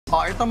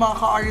Ito mga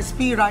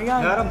ka-RSP,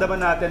 Ryan. Naramdaman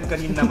natin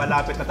kanina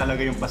malapit na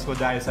talaga yung Pasko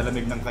dahil sa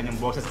lamig ng kanyang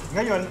boses.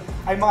 Ngayon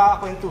ay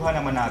makakakwentuhan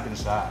naman natin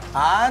siya.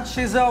 At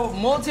she's a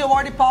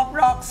multi-awarded pop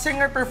rock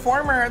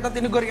singer-performer at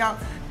tinuguriang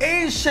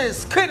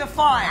Asia's Queen of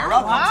Fire.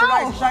 Welcome to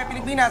Rise and Shine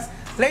Pilipinas.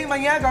 Lae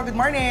Manego, good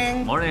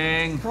morning.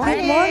 Morning.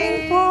 Good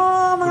morning po,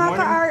 mga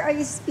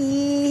ka-RSP.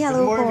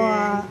 Hello Good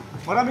morning.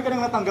 po. Marami ka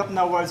nang natanggap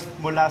na awards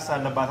mula sa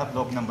labas at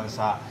loob ng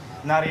bansa.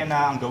 Nariyan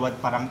na ang Gawad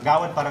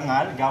Parangal,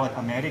 Gawad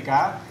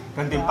Amerika,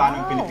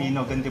 Gantimpalang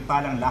Pilipino,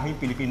 Gantimpalang Lahing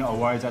Pilipino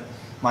Awards at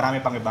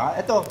marami pang iba.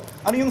 Ito,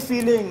 ano yung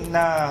feeling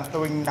na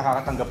tuwing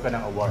nakakatanggap ka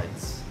ng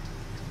awards?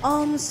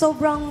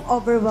 Sobrang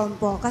overwhelmed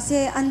po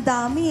kasi ang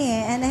dami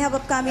and I have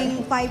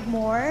upcoming 5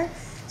 more.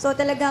 So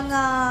talagang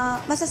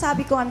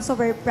masasabi ko I'm so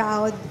very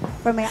proud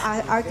for my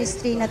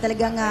artistry na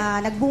talagang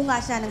nagbunga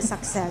siya ng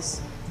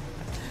success.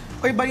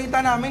 Uy, balita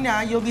namin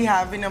you'll be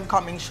having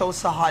upcoming shows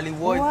sa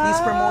Hollywood.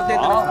 Please promote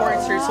it and of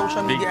course your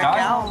social media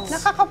accounts.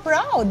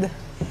 Nakaka-proud.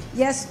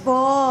 Yes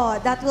po,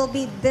 that will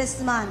be this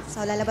month.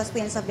 So lalabas po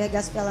yan sa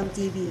Vegas Film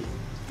TV.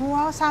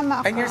 Wow,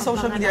 sama ako. And your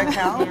social media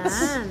accounts?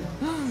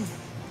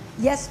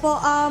 Yes po,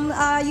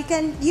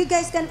 you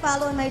guys can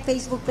follow on my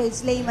Facebook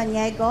page, Lae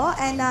Manego,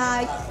 and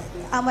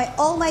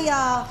all my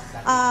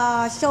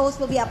shows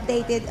will be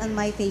updated on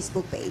my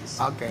Facebook page.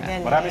 Okay.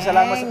 Maraming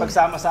salamat sa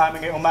pagsama sa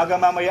amin ngayong umaga.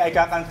 Mamaya ay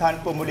kakantahan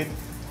po ulit.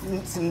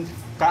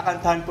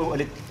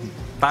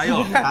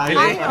 Tayo. Sorry.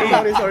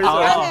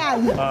 Ano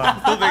yan?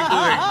 Tubig.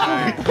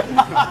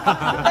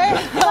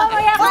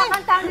 Mamaya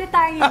kakantahan rin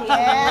tayo ni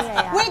Yes.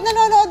 Wait,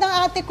 nanonood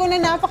ang ate ko na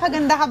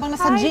napakaganda habang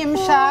nasa gym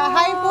siya.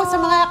 Hi po sa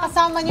mga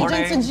kasama niyo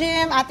dyan sa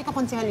gym. Ate ko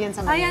konsehal yan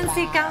sa Manila. Ayan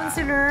si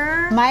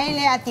Counselor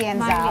Maile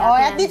Atienza.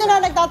 Maile At dito na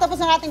nagtatapos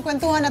ang ating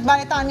kwentuhan at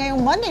balitaan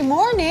ngayong Monday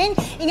morning.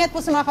 Ingat po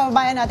sa mga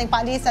kababayan nating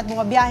paalis at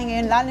bumabiyahe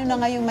ngayon, lalo na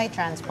ngayong may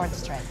transport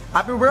strike.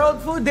 Happy World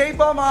Food Day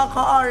po mga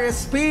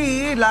ka-RSP!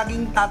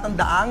 Laging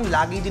tatandaang,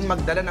 lagi din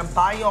magdala ng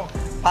payong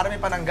para may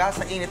panangga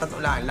sa init at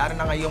ulan. Lalo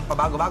na ngayong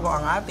pabago-bago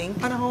ang ating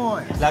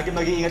panahon. Lagi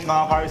mag-iingat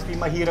mga ka-RSP,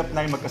 mahirap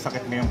na yung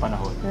magkasakit ngayong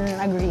panahon.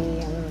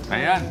 Agree.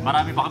 Ayan,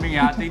 marami pa kaming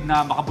ihatid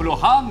na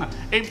makabuluhang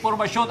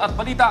impormasyon at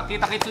balita.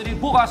 Kita-kits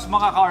din bukas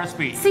mga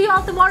ka-RSP. See you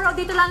all tomorrow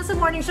dito lang sa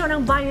morning show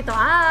ng Bayan Ito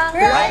ang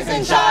Rise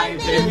and Shine,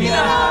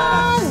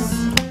 Pilipinas!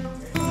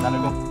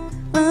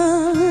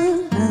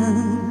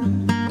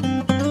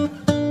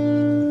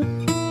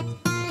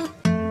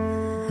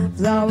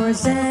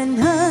 Flowers and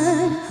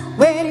honey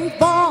waiting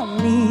for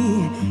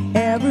me.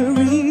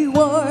 Every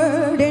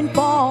word in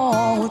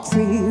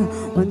poetry.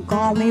 One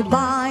call me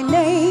by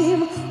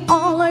name,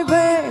 all my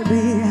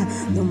baby.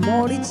 The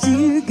more that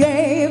you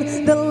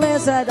gave, the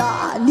less that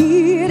I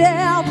need.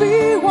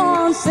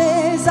 Everyone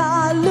says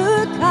I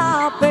look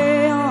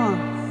happy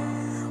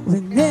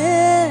when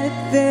it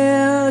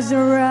feels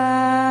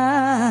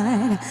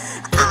right.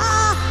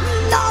 I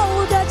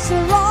know that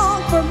you're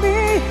wrong for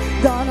me.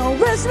 Gonna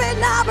wish we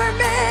never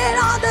met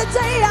on the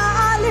day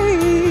I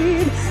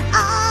leave.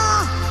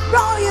 I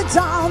roll you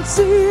down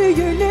to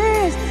your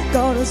knees.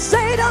 Gonna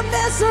say the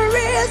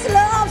misery is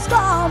love's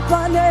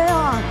company.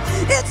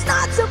 It's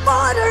not your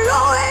fault to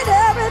ruin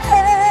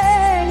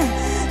everything,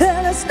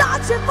 and it's not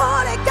your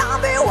fault it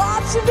can't be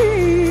what you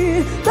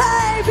need.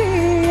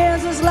 Baby,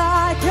 it's just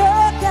like you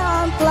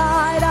can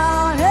fly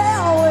down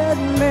here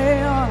with me,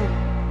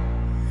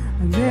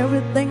 and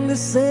everything they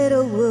said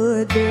I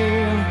would do.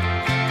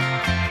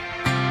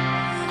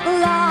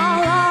 La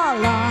la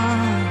la.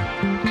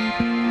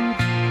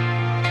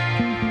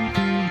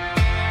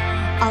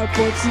 I'll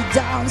put you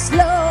down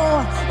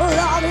slow,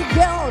 let it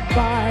go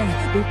by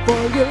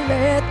before you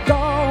let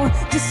go.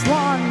 Just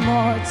one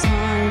more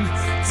time,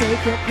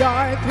 take up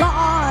your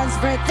claws,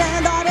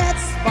 pretend that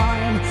it's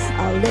fine.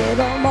 A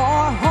little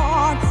more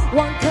hard,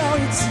 won't tell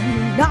you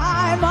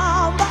tonight.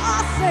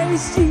 Mama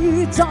says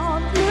you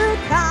don't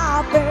look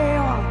happy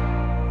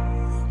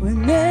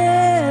when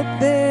it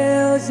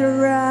feels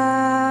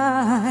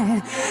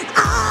right.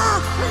 I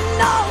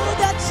know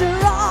that you're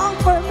wrong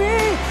for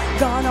me.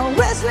 Gonna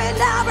wish we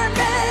never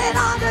met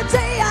on the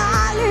day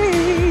I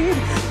leave.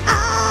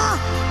 I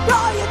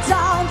roll you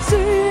down to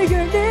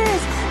your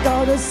knees.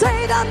 Gonna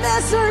say the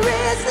misery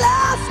is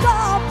love's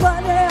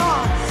company.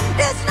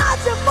 It's not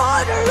your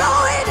fault to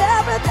ruin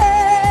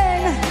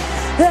everything,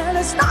 and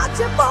it's not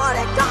your fault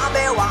it can't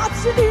be what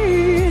you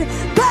need.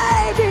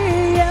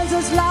 Baby, it's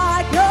just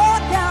like you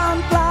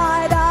can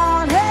fly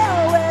down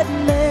here with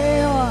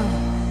me.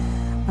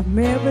 I'm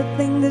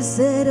everything they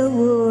said I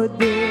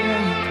would be.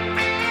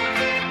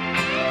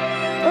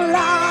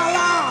 La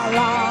la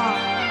la.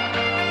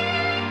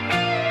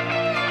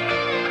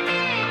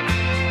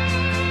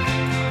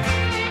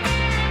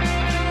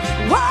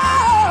 Whoa.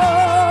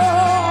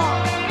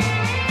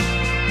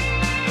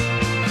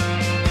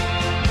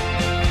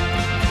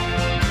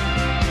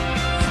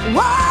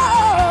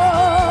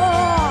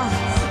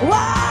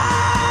 Whoa.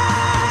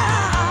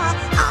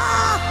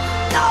 I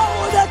know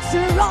that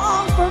you're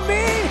wrong for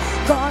me.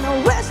 Gonna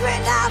wish we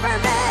never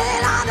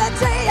met on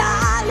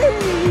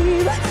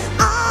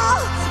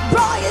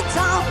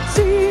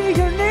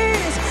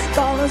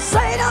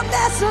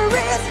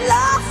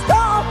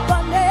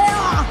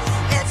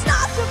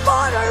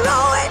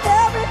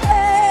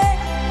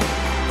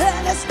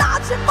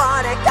chasing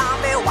money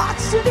got me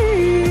what you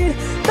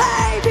need.